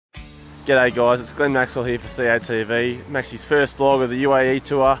G'day guys, it's Glenn Maxwell here for CATV, Maxi's first blog of the UAE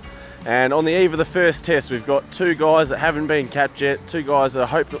tour. And on the eve of the first test, we've got two guys that haven't been capped yet, two guys that are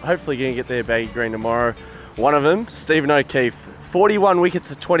hopefully going to get their baggy green tomorrow. One of them, Stephen O'Keefe, 41 wickets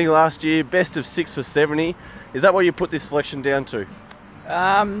to 20 last year, best of 6 for 70. Is that what you put this selection down to?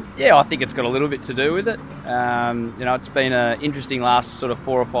 Yeah, I think it's got a little bit to do with it. It's been an interesting last sort of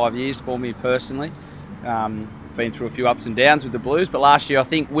 4 or 5 years for me personally. Been through a few ups and downs with the Blues, but last year I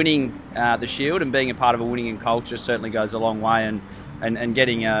think winning the Shield and being a part of a winning culture certainly goes a long way, and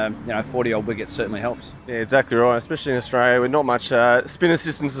getting 40 odd wickets certainly helps. Yeah, exactly right, especially in Australia with not much spin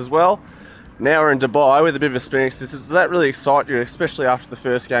assistance as well. Now we're in Dubai with a bit of a spin assistance. Does that really excite you, especially after the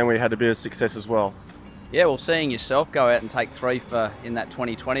first game where you had a bit of success as well? Yeah, well, seeing yourself go out and take 3 in that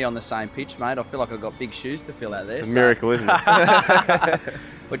 2020 on the same pitch, mate, I feel like I've got big shoes to fill out there. It's a miracle, isn't it?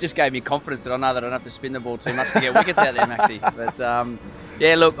 Well, it just gave me confidence that I know that I don't have to spin the ball too much to get wickets out there, Maxi. But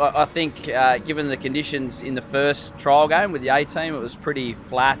yeah, look, I think given the conditions in the first trial game with the A team, it was pretty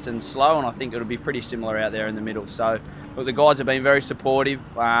flat and slow, and I think it'll be pretty similar out there in the middle. So, look, the guys have been very supportive.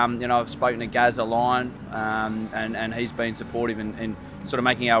 I've spoken to Gaz a line, and he's been supportive and sort of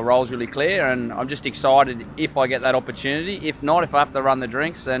making our roles really clear, and I'm just excited if I get that opportunity. If not, if I have to run the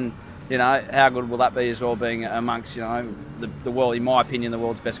drinks, then how good will that be as well, being amongst the world, in my opinion, the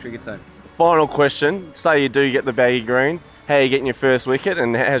world's best cricket team. Final question, say you do get the baggy green, how are you getting your first wicket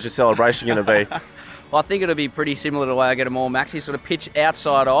and how's your celebration going to be? Well, I think it'll be pretty similar to the way I get them all, Maxi. Sort of pitch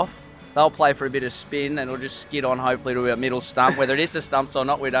outside off, they'll play for a bit of spin and it'll just skid on hopefully to a middle stump. Whether it is the stumps or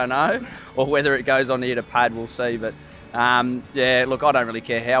not, we don't know, or whether it goes on near the pad, we'll see. But yeah, look, I don't really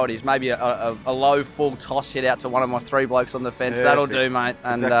care how it is. Maybe a low full toss hit out to one of my 3 blokes on the fence. Yeah, that'll do, mate.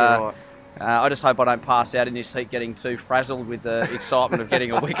 And exactly right. I just hope I don't pass out in this heat getting too frazzled with the excitement of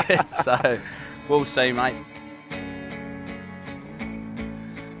getting a wicket. So we'll see, mate.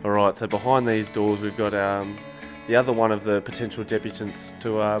 All right, so behind these doors we've got the other one of the potential debutants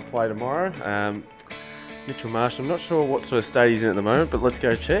to play tomorrow, Mitch Marsh. I'm not sure what sort of state he's in at the moment, but let's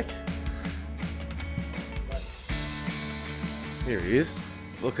go check. Here he is,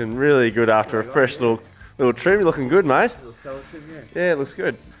 looking really good after a fresh little trim. You're looking good, mate. Yeah, it looks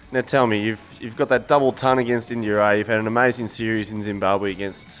good. Now tell me, you've got that double ton against India A. You've had an amazing series in Zimbabwe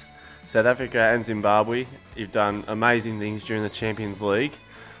against South Africa and Zimbabwe. You've done amazing things during the Champions League.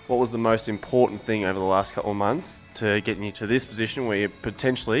 What was the most important thing over the last couple of months to getting you to this position where you're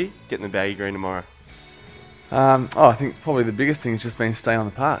potentially getting the baggy green tomorrow? I think probably the biggest thing has just been staying on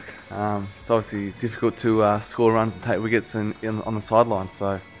the park. It's obviously difficult to score runs and take wickets on the sideline,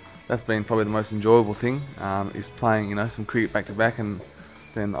 so that's been probably the most enjoyable thing, is playing some cricket back to back, and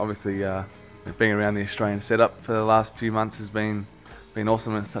then obviously being around the Australian setup for the last few months has been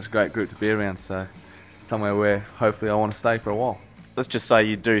awesome, and it's such a great group to be around, so it's somewhere where hopefully I want to stay for a while. Let's just say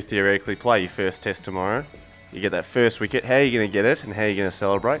you do theoretically play your first test tomorrow. You get that first wicket. How are you going to get it, and how are you going to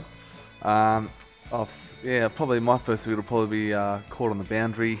celebrate? Yeah, probably my first wicket will probably be caught on the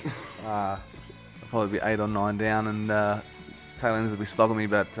boundary. Probably be 8 or 9 down, and tail ends will be slogging me,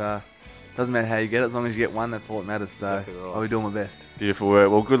 but doesn't matter how you get it, as long as you get one, that's all that matters, so exactly right. I'll be doing my best. Beautiful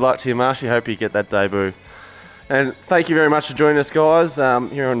work. Well, good luck to you, Marsh. I hope you get that debut. And thank you very much for joining us, guys,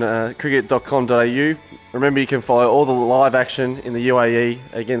 here on cricket.com.au. Remember, you can follow all the live action in the UAE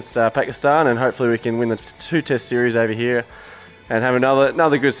against Pakistan, and hopefully we can win the 2 test series over here and have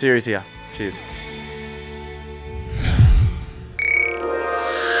another good series here. Cheers.